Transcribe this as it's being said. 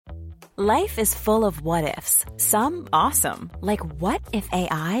Life is full of what-ifs. Some awesome, like what if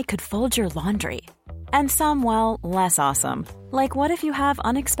AI could fold your laundry? And some, well, less awesome, like what if you have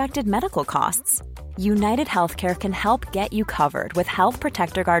unexpected medical costs? United Healthcare can help get you covered with Health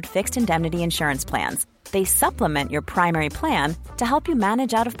Protector Guard fixed indemnity insurance plans. They supplement your primary plan to help you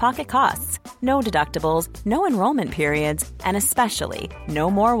manage out-of-pocket costs. No deductibles, no enrollment periods, and especially no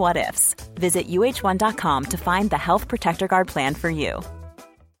more what-ifs. Visit uh1.com to find the Health Protector Guard plan for you.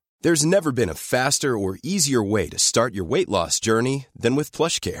 There's never been a faster or easier way to start your weight loss journey than with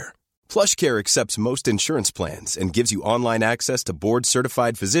PlushCare. PlushCare accepts most insurance plans and gives you online access to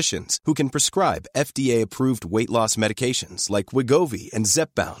board-certified physicians who can prescribe FDA-approved weight loss medications like Wegovy and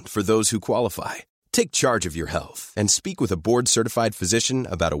Zepbound for those who qualify. Take charge of your health and speak with a board-certified physician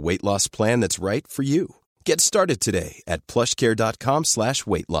about a weight loss plan that's right for you. Get started today at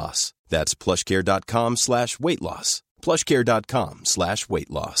plushcare.com/weight loss. That's plushcare.com/weight loss. plushcare.com/weight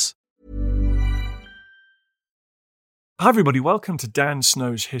loss. Hi everybody, welcome to Dan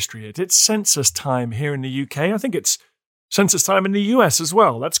Snow's History Hit. It's census time here in the UK. I think it's census time in the US as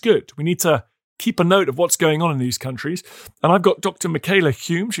well. That's good. We need to keep a note of what's going on in these countries. And I've got Dr. Michaela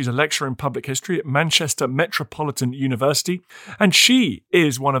Hume. She's a lecturer in public history at Manchester Metropolitan University. And she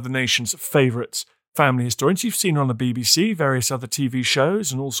is one of the nation's favourite family historians. You've seen her on the BBC, various other TV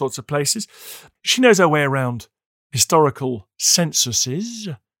shows and all sorts of places. She knows her way around historical censuses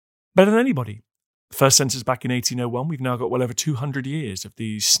better than anybody. The first census back in 1801. We've now got well over 200 years of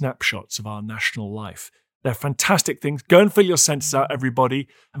these snapshots of our national life. They're fantastic things. Go and fill your census out, everybody.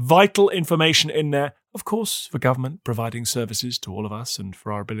 Vital information in there, of course, for government providing services to all of us and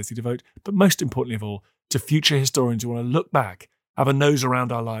for our ability to vote, but most importantly of all, to future historians who want to look back, have a nose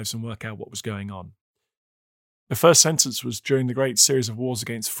around our lives and work out what was going on. The first census was during the great series of wars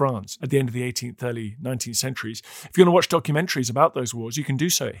against France at the end of the 18th, early 19th centuries. If you want to watch documentaries about those wars, you can do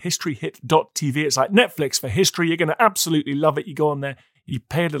so at historyhit.tv. It's like Netflix for history. You're going to absolutely love it. You go on there, you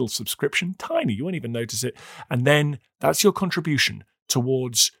pay a little subscription, tiny, you won't even notice it. And then that's your contribution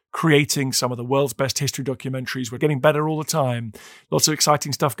towards creating some of the world's best history documentaries. We're getting better all the time. Lots of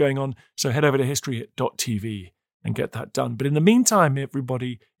exciting stuff going on. So head over to historyhit.tv. and get that done. But in the meantime,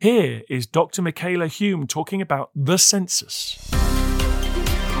 everybody, here is Dr. Michaela Hume talking about the census.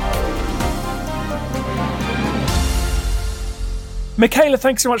 Michaela,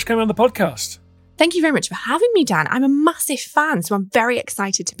 thanks so much for coming on the podcast. Thank you very much for having me, Dan. I'm a massive fan, so I'm very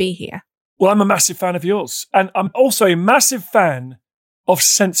excited to be here. Well, I'm a massive fan of yours. And I'm also a massive fan of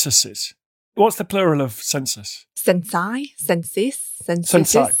censuses. What's the plural of census? Censi, census,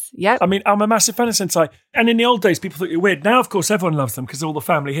 Censi. Yeah. I mean, I'm a massive fan of censi. And in the old days, people thought you were weird. Now, of course, everyone loves them because of all the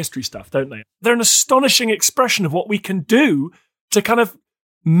family history stuff, don't they? They're an astonishing expression of what we can do to kind of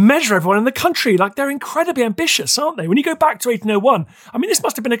measure everyone in the country. Like, they're incredibly ambitious, aren't they? When you go back to 1801, I mean, this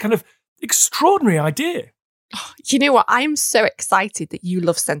must have been a kind of extraordinary idea. Oh, you know what? I am so excited that you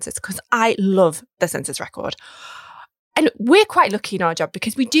love census because I love the census record. And we're quite lucky in our job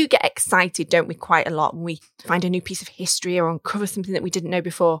because we do get excited, don't we, quite a lot when we find a new piece of history or uncover something that we didn't know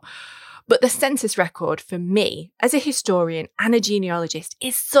before. But the census record, for me, as a historian and a genealogist,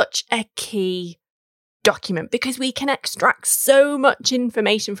 is such a key document because we can extract so much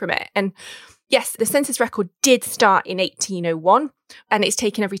information from it. And yes, the census record did start in 1801 and it's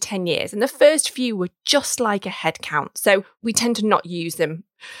taken every 10 years. And the first few were just like a head count. So we tend to not use them.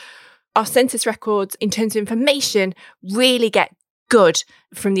 Our census records, in terms of information, really get good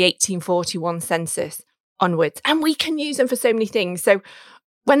from the 1841 census onwards. And we can use them for so many things. So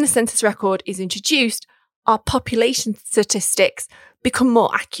when the census record is introduced, our population statistics become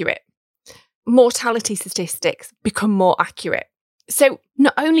more accurate. Mortality statistics become more accurate. So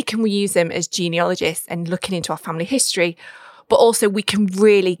not only can we use them as genealogists and looking into our family history, but also we can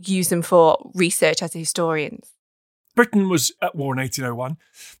really use them for research as historians. Britain was at war in 1801,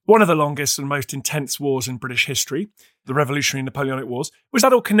 one of the longest and most intense wars in British history, the Revolutionary and Napoleonic Wars. Was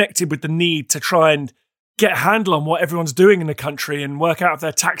that all connected with the need to try and get a handle on what everyone's doing in the country and work out if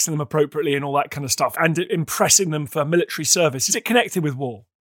they're taxing them appropriately and all that kind of stuff, and impressing them for military service? Is it connected with war?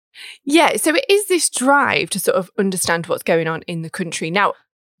 Yeah, so it is this drive to sort of understand what's going on in the country. Now,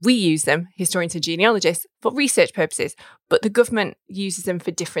 we use them, historians and genealogists, for research purposes, but the government uses them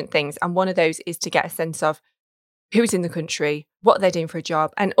for different things. And one of those is to get a sense of who's in the country, what they're doing for a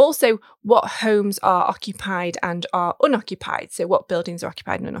job, and also what homes are occupied and are unoccupied. So what buildings are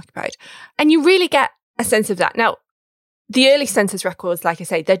occupied and unoccupied. And you really get a sense of that. Now, the early census records, like I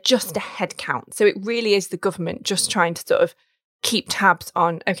say, they're just a head count. So it really is the government just trying to sort of keep tabs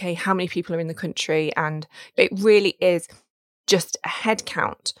on, okay, how many people are in the country. And it really is just a head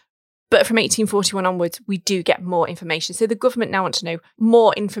count. But from 1841 onwards, we do get more information. So the government now want to know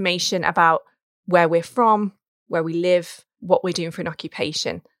more information about where we're from, where we live, what we're doing for an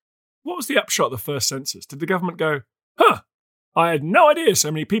occupation. What was the upshot of the first census? Did the government go, I had no idea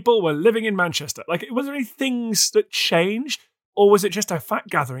so many people were living in Manchester? Like, was there any things that changed, or was it just a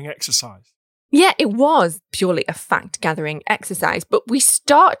fact-gathering exercise? Yeah, it was purely a fact-gathering exercise, but we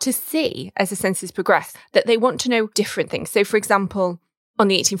start to see, as the census progressed, that they want to know different things. So, for example, on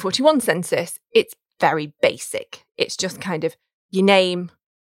the 1841 census, it's very basic. It's just kind of your name,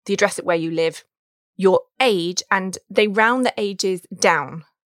 the address at where you live, your age, and they round the ages down,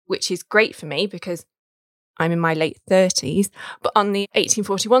 which is great for me because I'm in my late 30s. But on the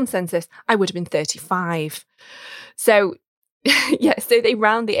 1841 census, I would have been 35. So, so they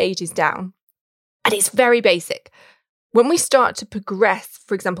round the ages down. And it's very basic. When we start to progress,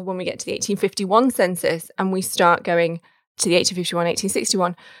 for example, when we get to the 1851 census and we start going to the 1851,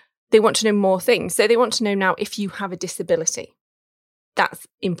 1861, they want to know more things. So they want to know now if you have a disability. That's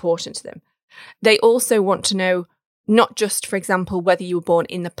important to them. They also want to know not just, for example, whether you were born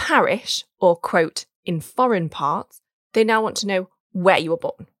in the parish or, quote, in foreign parts. They now want to know where you were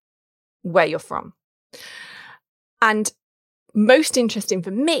born, where you're from. And most interesting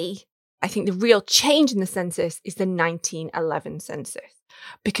for me, I think the real change in the census is the 1911 census,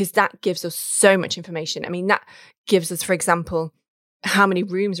 because that gives us so much information. I mean, that gives us, for example, how many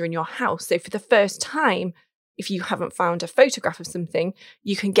rooms are in your house. So for the first time, if you haven't found a photograph of something,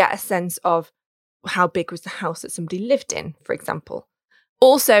 you can get a sense of how big was the house that somebody lived in, for example.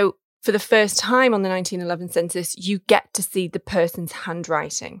 Also, for the first time on the 1911 census, you get to see the person's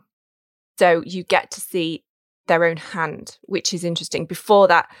handwriting. So you get to see their own hand, which is interesting. Before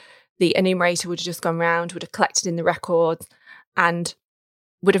that, the enumerator would have just gone round, would have collected in the records and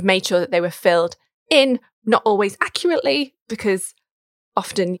would have made sure that they were filled in, not always accurately, because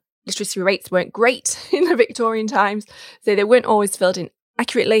often literacy rates weren't great in the Victorian times, so they weren't always filled in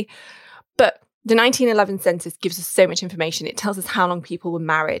accurately. But the 1911 census gives us so much information. It tells us how long people were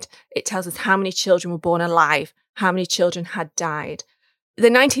married. It tells us how many children were born alive, how many children had died.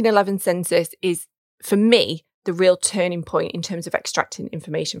 The 1911 census is, for me, the real turning point in terms of extracting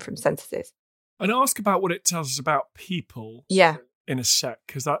information from censuses. And ask about what it tells us about people in a sec,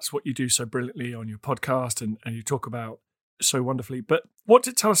 because that's what you do so brilliantly on your podcast and you talk about so wonderfully. But what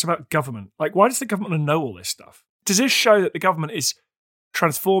did it tell us about government? Like, why does the government want to know all this stuff? Does this show that the government is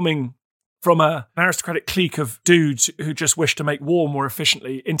transforming from an aristocratic clique of dudes who just wish to make war more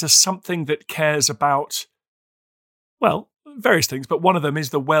efficiently into something that cares about, well, various things, but one of them is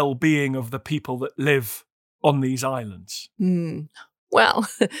the well-being of the people that live on these islands? Well,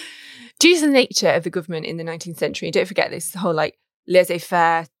 due to the nature of the government in the 19th century, don't forget this whole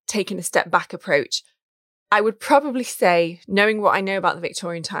laissez-faire, taking a step back approach, I would probably say, knowing what I know about the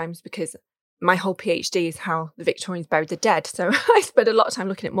Victorian times, because my whole PhD is how the Victorians buried the dead, so I spent a lot of time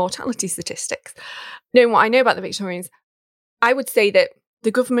looking at mortality statistics. Knowing what I know about the Victorians, I would say that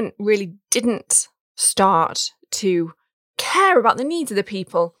the government really didn't start to care about the needs of the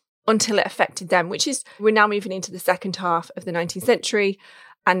people until it affected them, which is, we're now moving into the second half of the 19th century,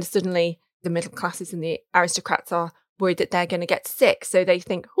 and suddenly the middle classes and the aristocrats are worried that they're going to get sick. So they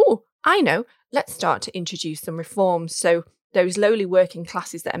think, oh, I know, let's start to introduce some reforms. So those lowly working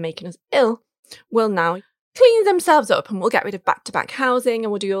classes that are making us ill will now clean themselves up, and we'll get rid of back-to-back housing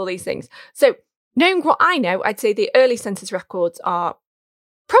and we'll do all these things. So knowing what I know, I'd say the early census records are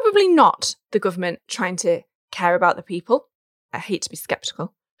probably not the government trying to care about the people. I hate to be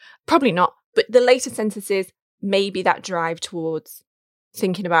sceptical. Probably not. But the later censuses, maybe that drive towards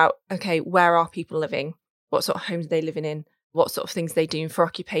thinking about, okay, where are people living? What sort of homes are they living in? What sort of things are they doing for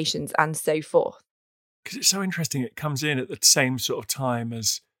occupations and so forth? Because it's so interesting. It comes in at the same sort of time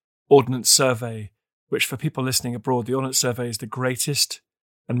as Ordnance Survey, which for people listening abroad, the Ordnance Survey is the greatest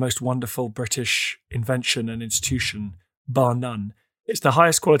and most wonderful British invention and institution, bar none. It's the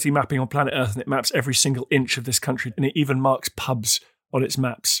highest quality mapping on planet Earth, and it maps every single inch of this country, and it even marks pubs on its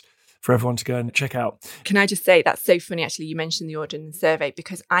maps for everyone to go and check out. Can I just say, that's so funny, actually, you mentioned the Ordnance Survey,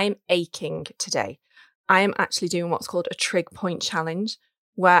 because I am aching today. I am actually doing what's called a trig point challenge,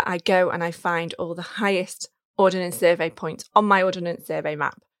 where I go and I find all the highest Ordnance Survey points on my Ordnance Survey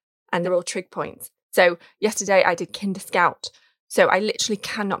map, and they're all trig points. So yesterday I did Kinder Scout. So I literally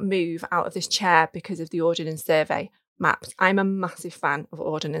cannot move out of this chair because of the Ordnance Survey maps. I'm a massive fan of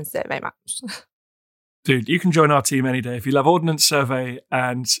Ordnance Survey maps. Dude, you can join our team any day. If you love Ordnance Survey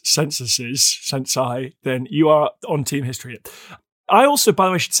and censuses, censi, then you are on Team History. I also, by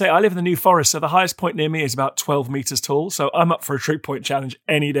the way, should say I live in the New Forest, so the highest point near me is about 12 metres tall. So I'm up for a trig point challenge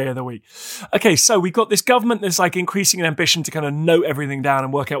any day of the week. Okay, so we've got this government that's like increasing in ambition to kind of note everything down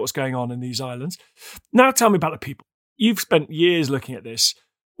and work out what's going on in these islands. Now tell me about the people. You've spent years looking at this.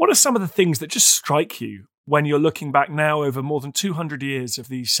 What are some of the things that just strike you when you're looking back now over more than 200 years of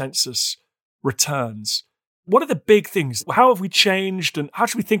these census returns? What are the big things? How have we changed, and how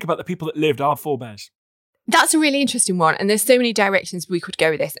should we think about the people that lived, our forebears? That's a really interesting one. And there's so many directions we could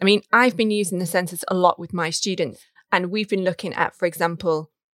go with this. I mean, I've been using the census a lot with my students. And we've been looking at, for example,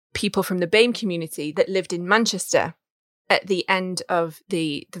 people from the BAME community that lived in Manchester at the end of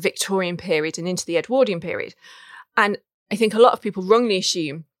the Victorian period and into the Edwardian period. And I think a lot of people wrongly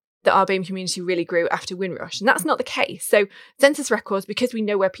assume that our BAME community really grew after Windrush. And that's not the case. So census records, because we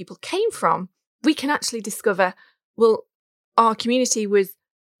know where people came from, we can actually discover, well, our community was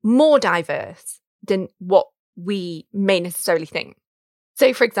more diverse than what we may necessarily think.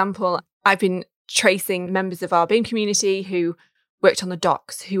 So, for example, I've been tracing members of our BAME community who worked on the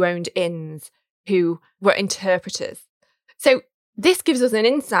docks, who owned inns, who were interpreters. So this gives us an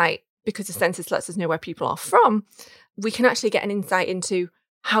insight, because the census lets us know where people are from. We can actually get an insight into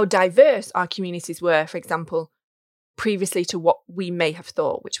how diverse our communities were, for example, previously to what we may have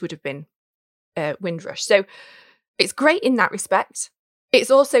thought, which would have been Windrush. So it's great in that respect.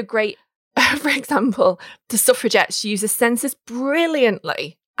 It's also great. For example, the suffragettes use the census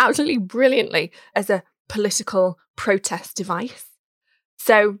brilliantly, absolutely brilliantly, as a political protest device.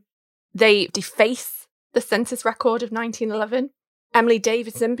 So they deface the census record of 1911. Emily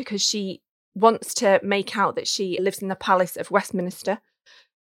Davison, because she wants to make out that she lives in the Palace of Westminster,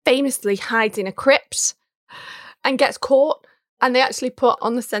 famously hides in a crypt and gets caught. And they actually put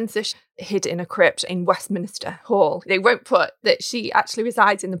on the census, hid in a crypt in Westminster Hall. They won't put that she actually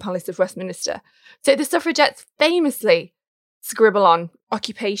resides in the Palace of Westminster. So the suffragettes famously scribble on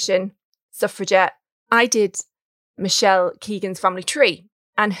occupation, suffragette. I did Michelle Keegan's family tree,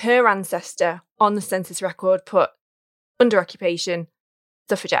 and her ancestor on the census record put under occupation,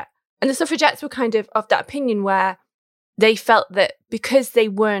 suffragette. And the suffragettes were kind of that opinion where they felt that because they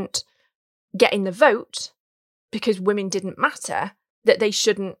weren't getting the vote, because women didn't matter, that they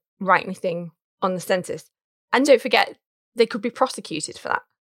shouldn't write anything on the census. And don't forget, they could be prosecuted for that.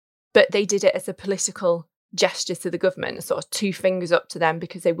 But they did it as a political gesture to the government, sort of 2 fingers up to them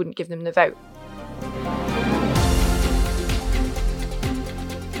because they wouldn't give them the vote.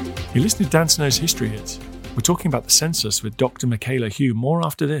 You're listening to Dan Snow's History Hit. We're talking about the census with Dr. Michaela Hugh. More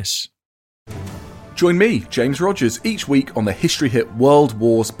after this. Join me, James Rogers, each week on the History Hit World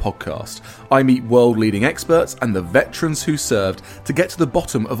Wars podcast. I meet world-leading experts and the veterans who served to get to the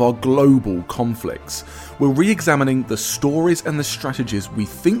bottom of our global conflicts. We're re-examining the stories and the strategies we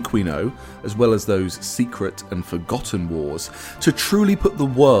think we know, as well as those secret and forgotten wars, to truly put the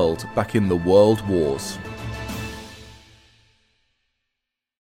world back in the world wars.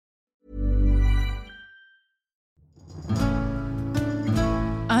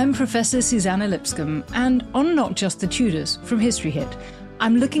 I'm Professor Susanna Lipscomb, and on Not Just the Tudors from History Hit,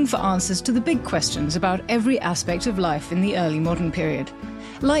 I'm looking for answers to the big questions about every aspect of life in the early modern period.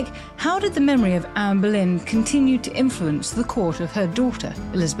 Like, how did the memory of Anne Boleyn continue to influence the court of her daughter,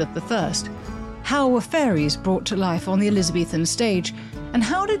 Elizabeth I? How were fairies brought to life on the Elizabethan stage? And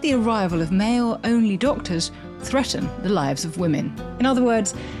how did the arrival of male-only doctors threaten the lives of women? In other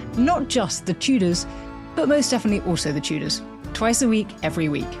words, not just the Tudors, but most definitely also the Tudors. Twice a week, every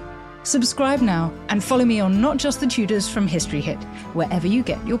week. Subscribe now and follow me on Not Just the Tudors from History Hit, wherever you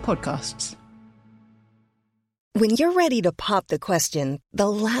get your podcasts. When you're ready to pop the question, the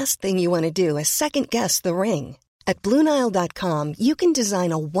last thing you want to do is second-guess the ring. At BlueNile.com, you can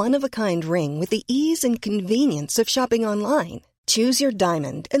design a one-of-a-kind ring with the ease and convenience of shopping online. Choose your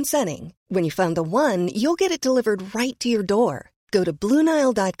diamond and setting. When you find the one, you'll get it delivered right to your door. Go to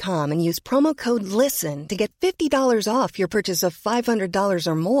BlueNile.com and use promo code LISTEN to get $50 off your purchase of $500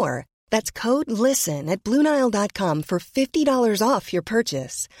 or more. That's code LISTEN at BlueNile.com for $50 off your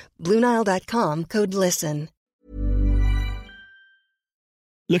purchase. BlueNile.com, code LISTEN.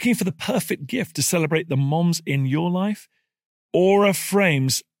 Looking for the perfect gift to celebrate the moms in your life? Aura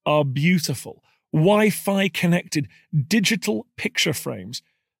frames are beautiful, Wi-Fi connected digital picture frames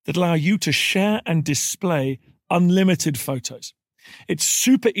that allow you to share and display unlimited photos. It's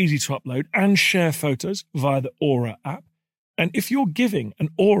super easy to upload and share photos via the Aura app. And if you're giving an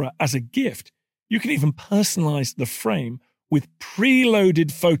Aura as a gift, you can even personalize the frame with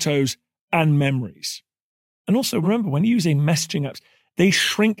preloaded photos and memories. And also remember, when using messaging apps, they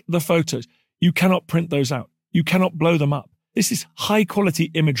shrink the photos. You cannot print those out. You cannot blow them up. This is high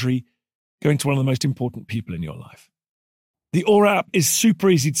quality imagery going to one of the most important people in your life. The Aura app is super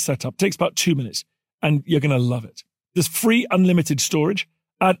easy to set up, takes about 2 minutes, and you're going to love it. There's free unlimited storage,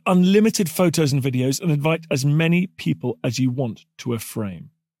 add unlimited photos and videos, and invite as many people as you want to a frame.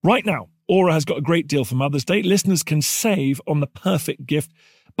 Right now, Aura has got a great deal for Mother's Day. Listeners can save on the perfect gift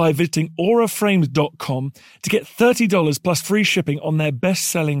by visiting auraframes.com to get $30 plus free shipping on their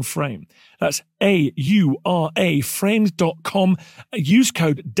best-selling frame. That's AURA frames.com. Use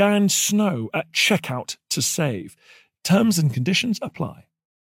code DANSNOW at checkout to save. Terms and conditions apply.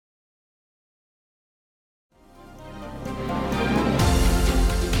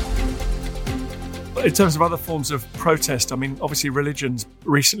 In terms of other forms of protest, I mean, obviously religions,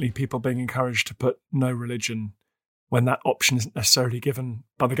 recently people being encouraged to put no religion when that option isn't necessarily given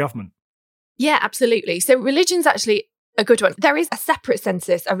by the government. Yeah, absolutely. So religion's actually a good one. There is a separate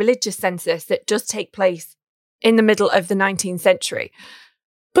census, a religious census that does take place in the middle of the 19th century.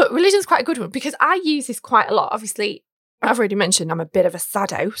 But religion's quite a good one because I use this quite a lot. Obviously, I've already mentioned I'm a bit of a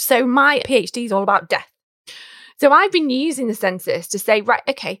sado. So my PhD is all about death. So I've been using the census to say, right,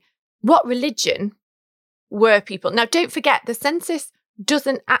 okay, what religion were people? Now, don't forget, the census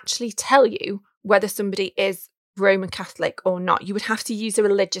doesn't actually tell you whether somebody is Roman Catholic or not. You would have to use a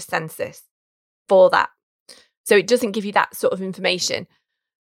religious census for that. So it doesn't give you that sort of information.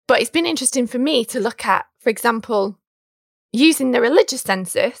 But it's been interesting for me to look at, for example, using the religious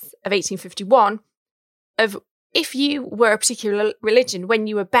census of 1851 of if you were a particular religion, when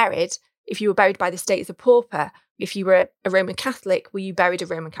you were buried, if you were buried by the state as a pauper, if you were a Roman Catholic, were you buried a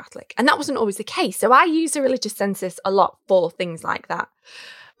Roman Catholic? And that wasn't always the case. So I use the religious census a lot for things like that.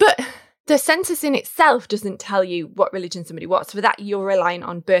 But the census in itself doesn't tell you what religion somebody was. For that, you're relying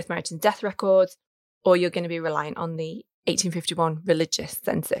on birth, marriage and death records, or you're going to be relying on the 1851 religious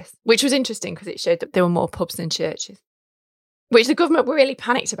census, which was interesting because it showed that there were more pubs than churches, which the government were really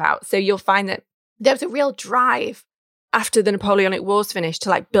panicked about. So you'll find that there was a real drive after the Napoleonic Wars finished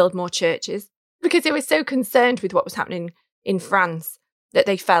to build more churches because they were so concerned with what was happening in France that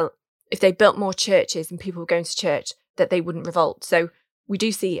they felt if they built more churches and people were going to church that they wouldn't revolt. So we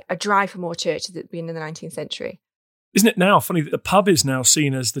do see a drive for more churches at the beginning of the 19th century. Isn't it now funny that the pub is now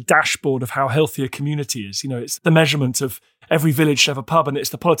seen as the dashboard of how healthy a community is? You know, it's the measurement of every village should have a pub, and it's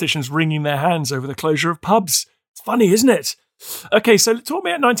the politicians wringing their hands over the closure of pubs. It's funny, isn't it? Okay, so talk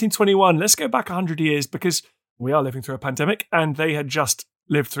me at 1921. Let's go back 100 years because we are living through a pandemic, and they had just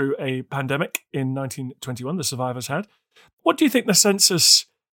lived through a pandemic in 1921, the survivors had. What do you think the census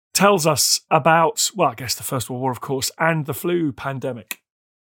tells us about, well, I guess the First World War, of course, and the flu pandemic?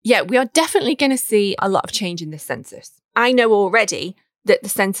 Yeah, we are definitely going to see a lot of change in this census. I know already that the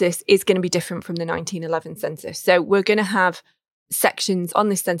census is going to be different from the 1911 census. So we're going to have sections on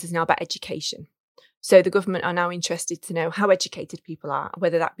this census now about education. So the government are now interested to know how educated people are,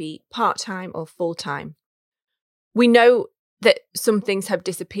 whether that be part-time or full-time. We know that some things have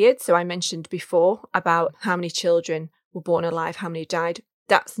disappeared. So I mentioned before about how many children were born alive, how many died.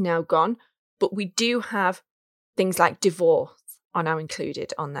 That's now gone. But we do have things like divorce are now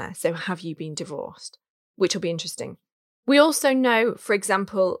included on there. So have you been divorced? Which will be interesting. We also know, for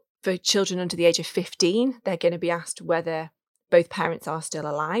example, for children under the age of 15, they're going to be asked whether both parents are still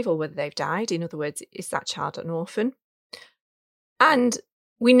alive or whether they've died. In other words, is that child an orphan? And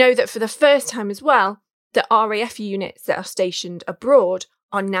we know that for the first time as well, the RAF units that are stationed abroad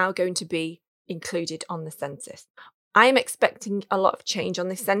are now going to be included on the census. I am expecting a lot of change on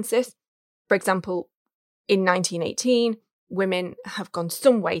this census. For example, in 1918, women have gone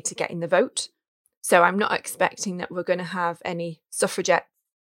some way to getting the vote. So I'm not expecting that we're going to have any suffragettes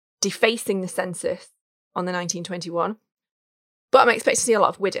defacing the census on the 1921. But I'm expecting to see a lot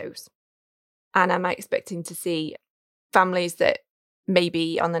of widows. And I'm expecting to see families that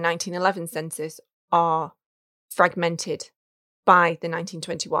maybe on the 1911 census are fragmented by the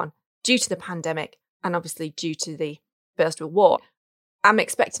 1921 due to the pandemic and obviously due to the First World War. I'm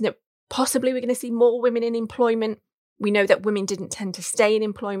expecting that possibly we're going to see more women in employment. We know that women didn't tend to stay in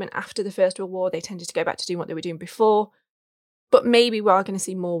employment after the First World War. They tended to go back to doing what they were doing before. But maybe we are going to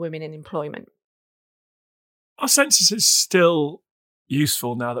see more women in employment. Our census is still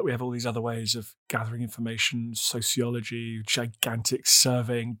useful now that we have all these other ways of gathering information, sociology, gigantic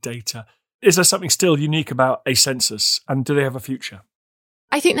surveying data. Is there something still unique about a census, and do they have a future?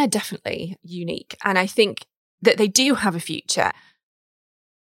 I think they're definitely unique, and I think that they do have a future.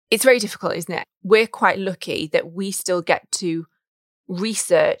 It's very difficult, isn't it? We're quite lucky that we still get to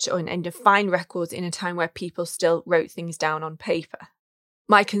research and find records in a time where people still wrote things down on paper.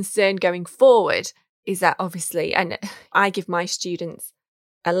 My concern going forward is that obviously, and I give my students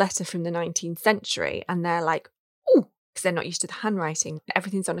a letter from the 19th century and they're like, ooh, because they're not used to the handwriting.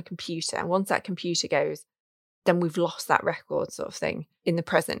 Everything's on a computer. And once that computer goes, then we've lost that record sort of thing in the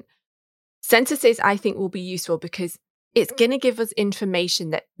present. Censuses, I think, will be useful because it's going to give us information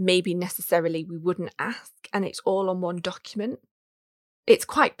that maybe necessarily we wouldn't ask, and it's all on one document. It's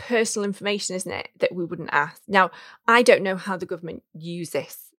quite personal information, isn't it, that we wouldn't ask. Now, I don't know how the government use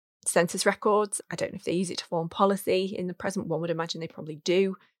this census records. I don't know if they use it to form policy in the present. One would imagine they probably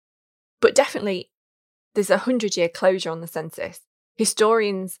do. But definitely, there's a 100-year closure on the census.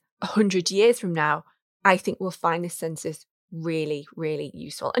 Historians 100 years from now, I think, will find this census really, really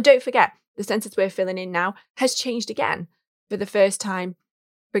useful. And don't forget, the census we're filling in now has changed again. For the first time,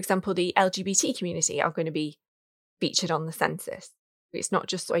 for example, the LGBT community are going to be featured on the census. It's not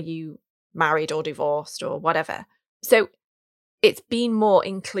just are you married or divorced or whatever. So it's been more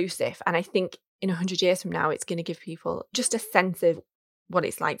inclusive. And I think in 100 years from now, it's going to give people just a sense of what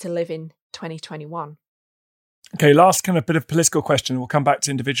it's like to live in 2021. Okay, last kind of bit of political question. We'll come back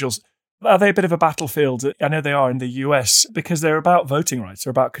to individuals. Are they a bit of a battlefield? I know they are in the US because they're about voting rights.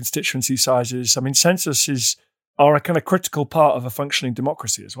 They're about constituency sizes. I mean, censuses are a kind of critical part of a functioning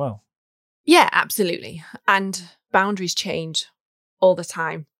democracy as well. Yeah, absolutely. And boundaries change all the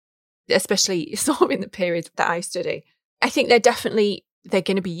time, especially sort of in the period that I study. I think they're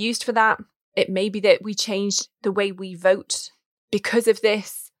going to be used for that. It may be that we changed the way we vote because of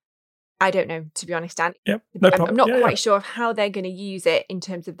this. I don't know, to be honest, Dan. Yep, no problem. I'm not quite sure of how they're going to use it in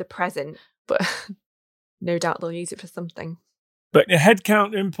terms of the present, but no doubt they'll use it for something. But head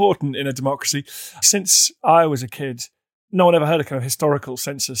count important in a democracy. Since I was a kid, no one ever heard a kind of historical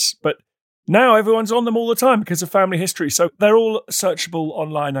census, but now everyone's on them all the time because of family history. So they're all searchable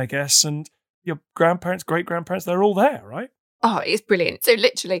online, I guess. And your grandparents, great-grandparents, they're all there, right? Oh, it's brilliant. So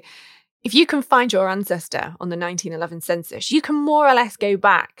literally, if you can find your ancestor on the 1911 census, you can more or less go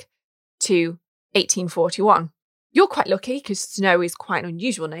back to 1841. You're quite lucky because Snow is quite an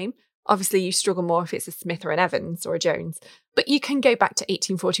unusual name. Obviously, you struggle more if it's a Smith or an Evans or a Jones. But you can go back to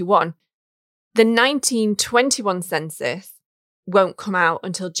 1841. The 1921 census won't come out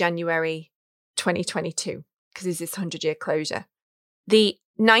until January 2022 because there's this 100-year closure. The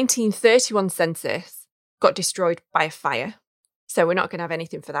 1931 census got destroyed by a fire, so we're not going to have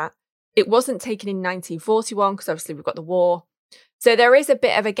anything for that. It wasn't taken in 1941 because obviously we've got the war. So there is a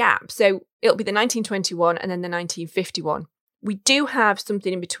bit of a gap. So it'll be the 1921 and then the 1951. We do have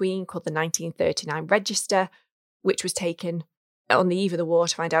something in between called the 1939 Register, which was taken on the eve of the war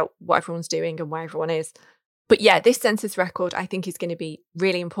to find out what everyone's doing and where everyone is. But yeah, this census record, I think, is going to be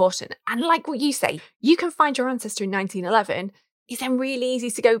really important. And like what you say, you can find your ancestor in 1911. It's then really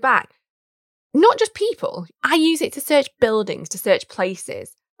easy to go back. Not just people. I use it to search buildings, to search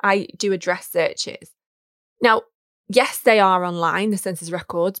places. I do address searches. Now, yes, they are online, the census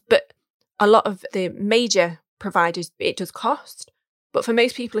records, but a lot of the major providers, it does cost. But for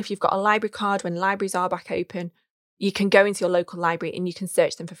most people, if you've got a library card, when libraries are back open, you can go into your local library and you can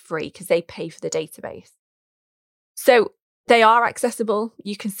search them for free because they pay for the database. So they are accessible.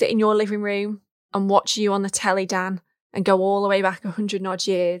 You can sit in your living room and watch you on the telly, Dan, and go all the way back 100 odd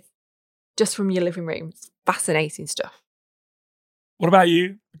years just from your living room. It's fascinating stuff. What about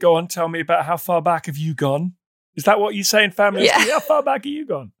you? Go on, tell me about how far back have you gone? Is that what you say in family history? How far back are you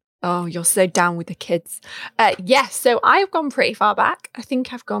gone? Oh, you're so down with the kids. Yes, so I've gone pretty far back. I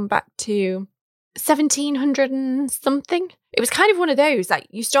think I've gone back to 1700 and something. It was kind of one of those, like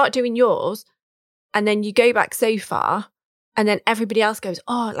you start doing yours and then you go back so far and then everybody else goes,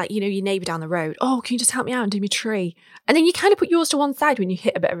 oh, like, you know, your neighbour down the road. Oh, can you just help me out and do my tree? And then you kind of put yours to one side when you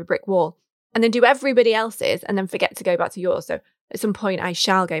hit a bit of a brick wall and then do everybody else's and then forget to go back to yours. So at some point I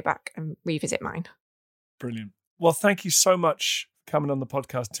shall go back and revisit mine. Brilliant. Well, thank you so much for coming on the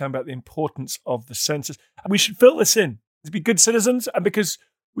podcast and telling about the importance of the census. And we should fill this in to be good citizens and because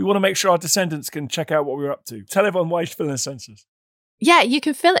we want to make sure our descendants can check out what we're up to. Tell everyone why you should fill in a census. Yeah, you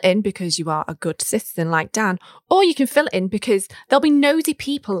can fill it in because you are a good citizen like Dan, or you can fill it in because there'll be nosy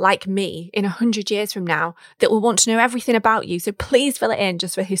people like me in 100 years from now that will want to know everything about you. So please fill it in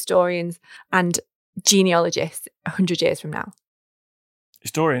just for historians and genealogists 100 years from now.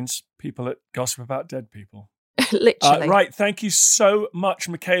 Historians, people that gossip about dead people. Literally. Right, thank you so much,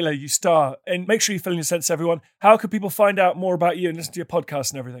 Michaela, you star. And make sure you fill in your census, everyone. How can people find out more about you and listen to your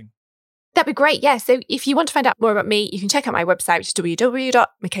podcast and everything? That'd be great, yeah. So if you want to find out more about me, you can check out my website, which is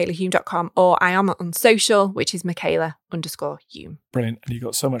www.michaelahume.com, or I am on social, which is Michaela_Hume. Brilliant. And you've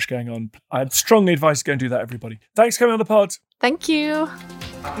got so much going on. I'd strongly advise you go and do that, everybody. Thanks for coming on the pod. Thank you.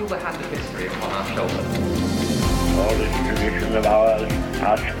 I feel the hand of history upon our shoulders. All this tradition of ours,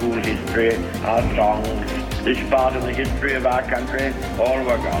 our school history, our songs, this part of the history of our country, all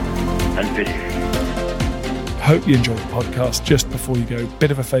were gone and finished. Hope you enjoyed the podcast. Just before you go,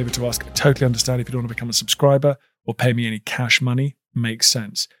 bit of a favour to ask. I totally understand if you don't want to become a subscriber or pay me any cash money. Makes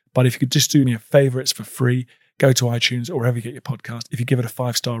sense. But if you could just do me a favour, it's for free. Go to iTunes or wherever you get your podcast. If you give it a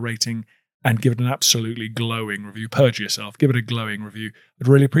 5-star rating and give it an absolutely glowing review, purge yourself, give it a glowing review. I'd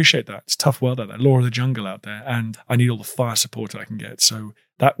really appreciate that. It's a tough world out there, law of the jungle out there, and I need all the fire support I can get. So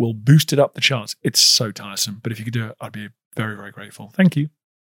that will boost it up the charts. It's so tiresome. But if you could do it, I'd be very, very grateful. Thank you.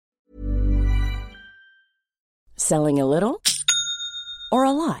 Selling a little or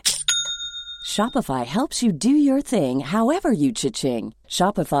a lot? Shopify helps you do your thing however you cha-ching.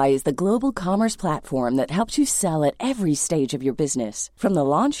 Shopify is the global commerce platform that helps you sell at every stage of your business. From the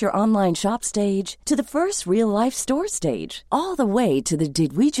launch your online shop stage to the first real-life store stage, all the way to the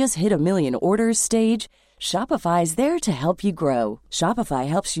did we just hit a million orders stage. Shopify is there to help you grow. Shopify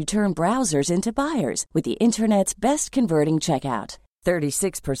helps you turn browsers into buyers with the internet's best converting checkout.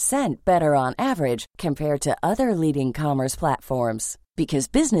 36% better on average compared to other leading commerce platforms. Because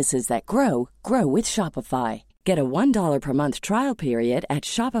businesses that grow, grow with Shopify. Get a $1 per month trial period at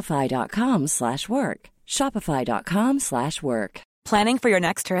shopify.com/work. Shopify.com/work. Planning for your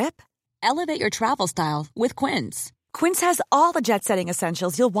next trip? Elevate your travel style with Quince. Quince has all the jet-setting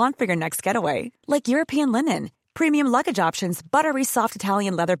essentials you'll want for your next getaway, like European linen, premium luggage options, buttery soft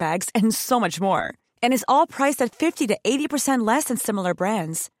Italian leather bags, and so much more. And is all priced at 50 to 80% less than similar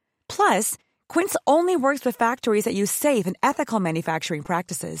brands. Plus, Quince only works with factories that use safe and ethical manufacturing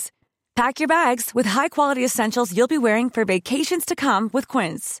practices. Pack your bags with high-quality essentials you'll be wearing for vacations to come with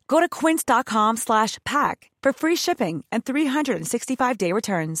Quince. Go to quince.com/pack for free shipping and 365-day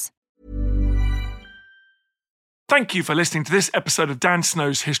returns. Thank you for listening to this episode of Dan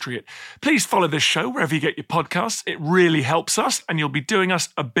Snow's History Hit. Please follow this show wherever you get your podcasts. It really helps us, and you'll be doing us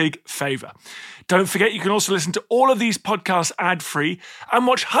a big favour. Don't forget, you can also listen to all of these podcasts ad-free and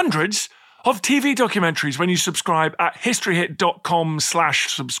watch hundreds of TV documentaries when you subscribe at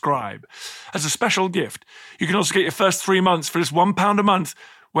historyhit.com/subscribe. As a special gift, you can also get your first 3 months for just £1 a month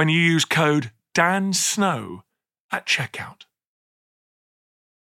when you use code DANSNOW at checkout.